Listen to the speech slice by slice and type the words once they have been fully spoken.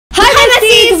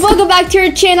and welcome back to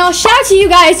our channel. Shout out to you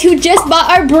guys who just bought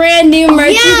our brand new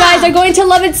merch. You guys are going to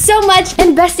love it so much.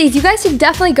 And besties, you guys should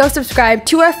definitely go subscribe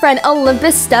to our friend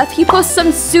Olympus Stuff. He posts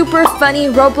some super funny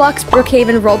Roblox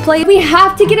Brookhaven Roleplay. We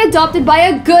have to get adopted by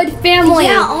a good family.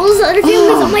 Yeah, all those other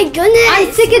families, oh my goodness.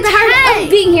 I'm sick and tired of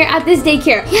being here at this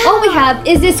daycare. Yeah. All we have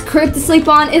is this crib to sleep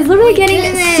on. It's literally getting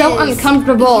so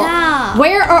uncomfortable. Yeah.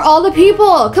 Where are all the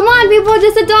people? Come on, people,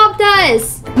 just adopt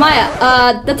us. Maya,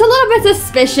 that's a little bit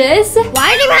suspicious.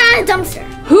 Why are they behind a dumpster?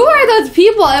 Who are those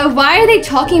people and why are they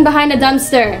talking behind a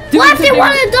dumpster? What if they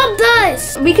want to adopt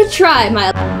us? We could try,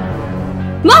 Maya.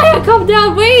 Maya, calm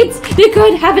down, wait! They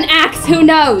could have an axe, who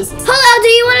knows? Hello, do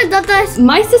you want to adopt us?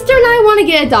 My sister and I want to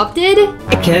get adopted.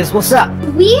 Hey kids, what's up?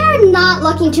 We are not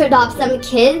looking to adopt some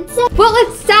kids. Well,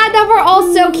 it's sad that we're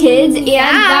also kids and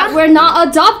that we're not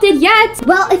adopted yet.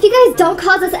 Well, if you guys don't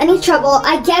cause us any trouble,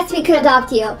 I guess we could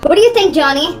adopt you. What do you think,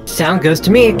 Johnny? Sound good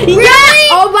to me. Really?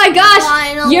 Oh my gosh!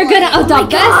 Finally. You're gonna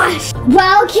adopt us?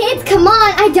 Well, kids, come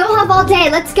on. I don't have all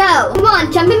day. Let's go. Come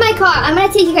on, jump in my car. I'm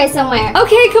gonna take you guys somewhere.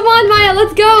 Okay, come on, Maya,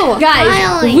 let's go. Guys,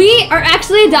 Finally. we are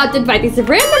actually adopted by these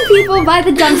random people by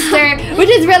the dumpster, which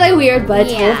is really weird,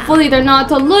 but hopefully they're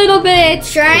not a little bit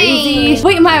crazy.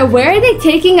 Wait, Maya, where are they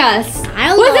taking us? I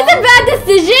don't Was know. this a bad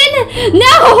decision? No,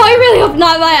 I really hope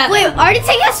not, Maya. Wait, are they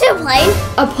taking us to a plane?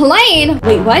 A plane?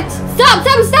 Wait, what? Stop,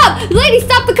 stop, stop! Lady,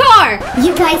 stop the car!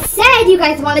 You guys said you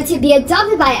guys wanted to be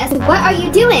adopted by us. What are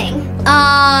you doing?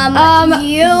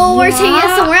 You were taking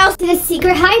us somewhere else. To the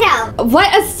secret hideout.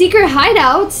 What, a secret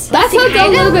hideout? That sounds a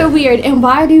little bit weird. And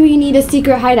why do we need a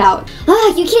secret hideout?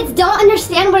 Ugh, you kids don't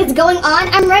understand what is going on.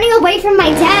 I'm running away from my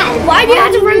dad. Why do you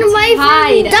have to run away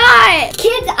hide? from Dad?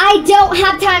 Kids, I don't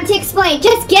have time to explain.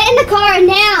 Just get in the car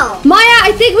now. Maya,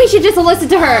 I think we should just listen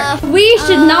to her. We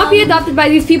should not be adopted by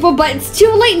these people, but it's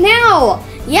too late now.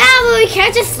 Yeah, but we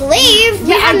can't just leave.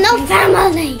 We have no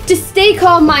family. Just stay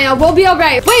calm, Maya. We'll be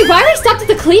alright. Wait, why are they stopped at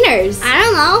the cleaners? I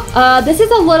don't know. This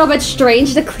is a little bit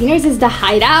strange. The cleaners is the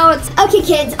hideout. Okay,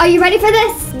 kids, are you ready for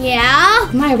this? Yeah?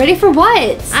 Maya, ready for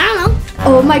what? I don't know.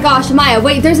 Oh my gosh, Maya,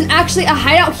 wait, there's actually a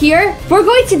hideout here? We're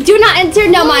going to do not enter.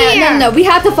 No, Maya, no, we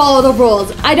have to follow the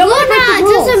rules. I don't want to break the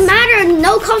rules. It doesn't matter.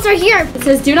 No cops are here. It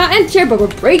says do not enter, but we're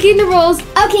breaking the rules.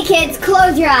 Okay, kids,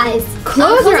 close your eyes.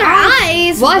 Close your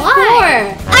eyes? What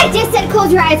for? I just said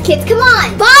close your eyes, kids. Come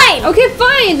on. Fine. Okay,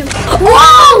 fine.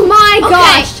 Oh my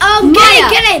gosh. Okay,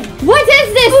 get in. What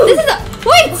is this? This is a...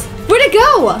 Wait, where'd it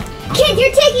go? Kid,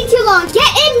 you're taking too long. Get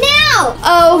in now.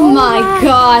 Oh my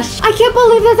gosh. I can't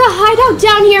believe there's a hideout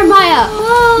down here, Maya.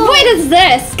 What is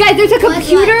this? Guys, there's a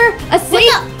computer, a safe.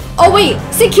 Oh wait,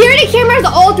 security cameras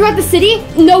all throughout the city?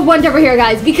 No wonder we're here,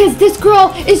 guys, because this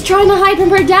girl is trying to hide from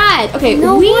her dad. Okay,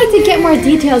 we need to get more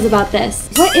details about this.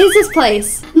 What is this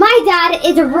place? My dad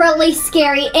is really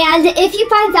scary, and if he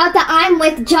finds out that I'm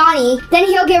with Johnny, then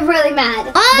he'll get really mad.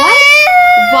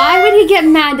 What? Why would he get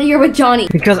mad that you're with Johnny?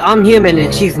 Because I'm human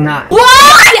and she's not. What?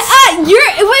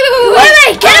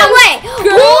 Wait, Get away.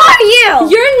 Girl, who are you?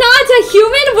 You're not a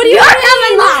human? What do you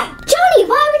mean? Johnny,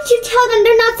 why would you tell them?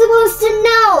 They're not supposed to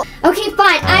know. Okay,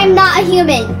 fine. I'm not a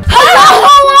human. Who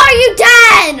are you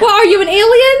then? What, are you an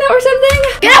alien or something?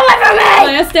 Get away from me.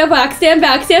 Maya, stand back, stand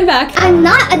back, stand back. I'm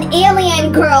not an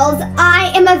alien, girls.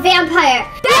 I am a vampire.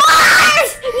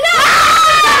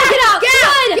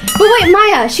 But wait,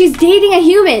 Maya, she's dating a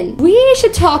human. We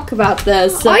should talk about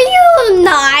this. Are you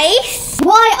nice?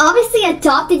 Well, I obviously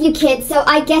adopted you kids, so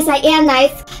I guess I am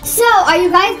nice. So, are you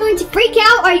guys going to freak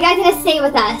out, or are you guys going to stay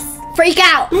with us? Freak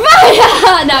out.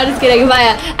 Maya! No, just kidding,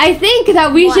 Maya. I think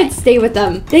that we should stay with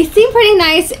them. They seem pretty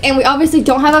nice, and we obviously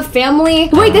don't have a family.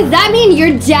 Wait, does that mean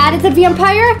your dad is a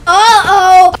vampire?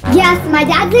 Uh-oh. Yes, my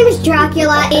dad's name is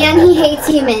Dracula, and he hates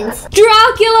humans.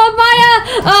 Dracula, Maya!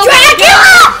 Oh,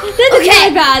 Dracula! This is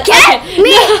really bad. Get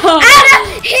me out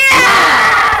of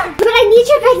here! But I need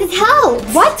your guys' help.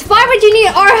 What? Why would you need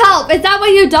our help? Is that why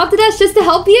you adopted us, just to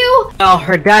help you? Oh,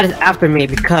 her dad is after me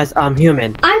because I'm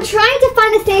human. I'm trying to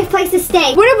find a safe place to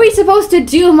stay. What are we supposed to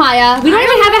do, Maya? We don't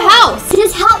even have a house.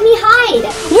 Just help me hide.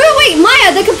 Wait,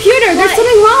 Maya, the computer. There's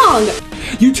something wrong.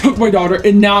 You took my daughter,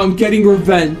 and now I'm getting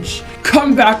revenge.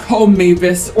 Come back home,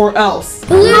 Mavis, or else.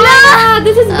 Luna,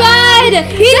 this is bad.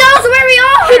 He knows where we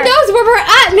are. He knows where we're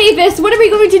at, Mavis. What are we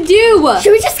going to do?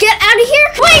 Should we just get out of here?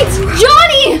 Wait,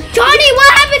 Johnny! Johnny,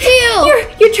 what happened to you?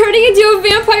 You're turning into a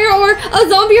vampire or a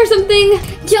zombie or something.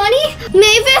 Johnny?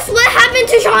 Mavis, what happened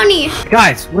to Johnny?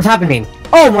 Guys, what's happening?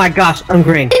 Oh my gosh, I'm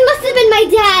green. It must have been my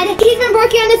dad. He's been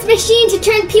working on this machine to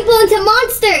turn people into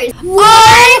monsters.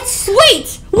 What?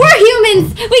 Wait, we're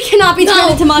humans. We cannot be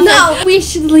turned into monsters. No. We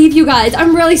should leave you guys.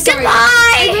 I'm really sorry.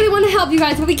 Goodbye. I really want to help you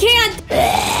guys, but we can't.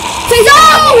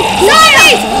 No!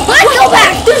 Zombies! Let's go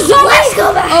back! There's zombies? Let's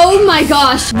go back!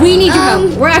 gosh, we need your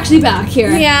help. We're actually back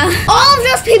here. Yeah. All of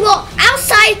those people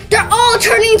outside, they're all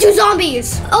turning into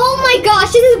zombies. Oh my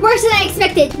gosh, this is worse than I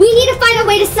expected. We need to find a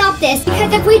way to stop this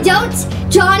because if we don't,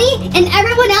 Johnny and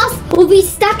everyone else will be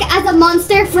stuck as a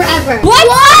monster forever.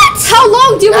 What? How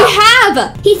long do we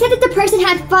have? He said that the person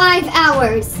had 5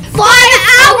 hours. 5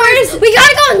 hours? We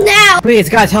gotta go now. Please,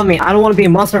 guys, help me. I don't want to be a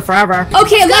monster forever.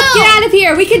 Okay, let's get out of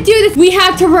here. We can do this. We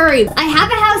have to hurry. I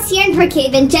have a house here in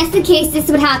Brookhaven just in case this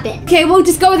would happen. Okay, we'll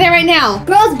just go there right now.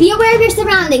 Girls, be aware of your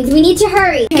surroundings. We need to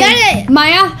hurry. Get it.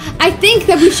 Maya, I think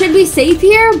that we should be safe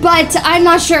here, but I'm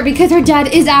not sure because her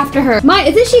dad is after her. Maya,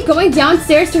 isn't she going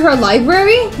downstairs to her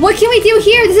library? What can we do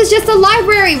here? This is just a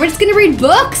library. We're just gonna read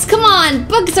books? Come on,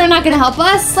 books are not gonna help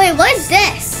us. Wait, what is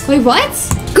this? Wait, what?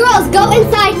 Girls, go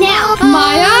inside now.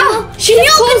 Maya? She can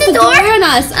just you open closed the the door door? on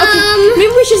us. Okay,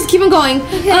 maybe we should just keep on going.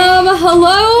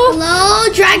 Hello?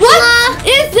 Hello, Dracula? What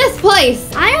is this place?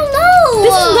 I don't know.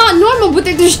 This is not normal, but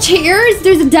there's chairs,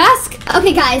 there's a desk.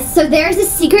 Okay, guys, so there's a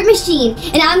secret machine,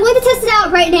 and I'm going to test it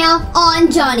out right now on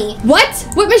Johnny. What?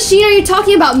 What machine are you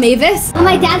talking about, Mavis? Well,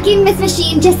 my dad gave me this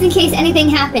machine just in case anything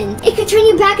happened. It could turn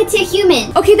you back into a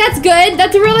human. Okay, that's good.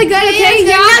 That's really good. Okay,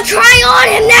 yeah. Now try on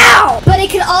him now. But it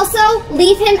could also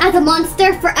leave him as a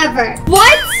monster forever.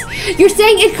 What? You're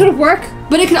saying it could work,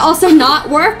 but it could also not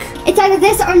work? It's either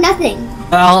this or nothing.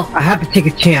 Well, I have to take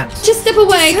a chance. Just step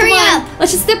away. Just hurry Come on. up.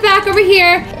 Let's just step back over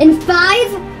here. In 5,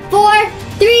 4,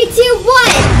 3, 2,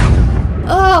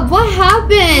 1. Oh, what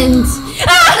happened?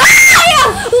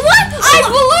 What? I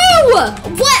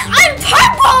blew! What? I'm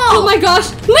purple. Oh my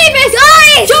gosh. Mavis!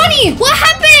 Guys! Johnny! What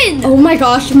happened? Oh my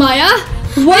gosh, Maya.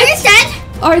 What? Where's that?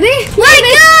 Are they? Wake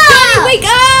up! Johnny, wake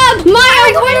up!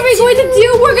 Maya, what are we going to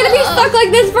do? We're going to be stuck like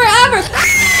this forever.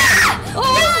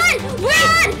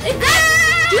 Run!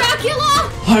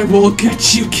 Dracula! I will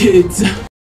get you, kids.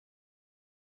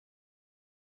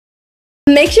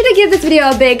 Make sure to give this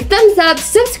video a big thumbs up,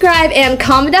 subscribe, and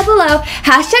comment down below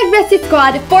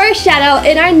 #BestieSquad for a shout out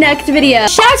in our next video.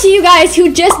 Shout out to you guys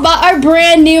who just bought our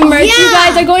brand new merch. Yeah. You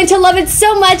guys are going to love it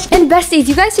so much. And besties,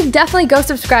 you guys should definitely go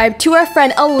subscribe to our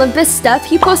friend Olympus Stuff.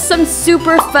 He posts some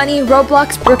super funny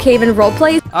Roblox Brookhaven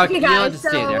roleplays. Okay, you know, just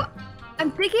stay there.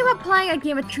 I'm thinking about playing a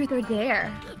game of Truth or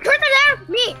Dare. Truth or dare?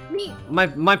 Me.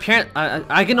 My parent,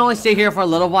 I can only stay here for a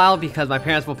little while because my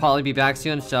parents will probably be back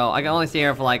soon, so I can only stay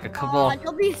here for like a couple.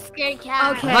 Don't be scared,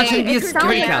 cat. Okay. I'm not trying to be a It sounds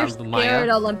scaredy like cat, you're Maya. scared,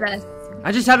 Olympus.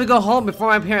 I just have to go home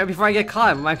before I get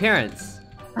caught with my parents.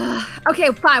 Okay,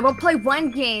 fine. We'll play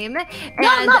one game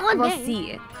and not one we'll game.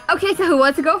 see. Okay, so who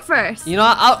wants to go first? You know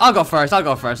what? I'll go first. I'll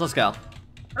go first. Let's go.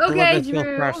 Okay, Olympus, go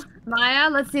Drew. first. Maya,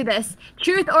 let's do this.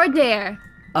 Truth or dare?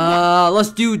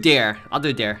 Let's do dare. I'll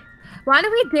do dare. Why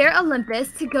don't we dare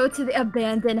Olympus to go to the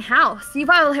abandoned house? You've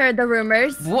all heard the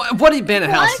rumors. What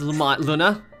abandoned house,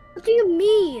 Luna? What do you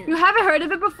mean? You haven't heard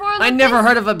of it before, Olympus? I never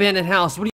heard of abandoned house. What do you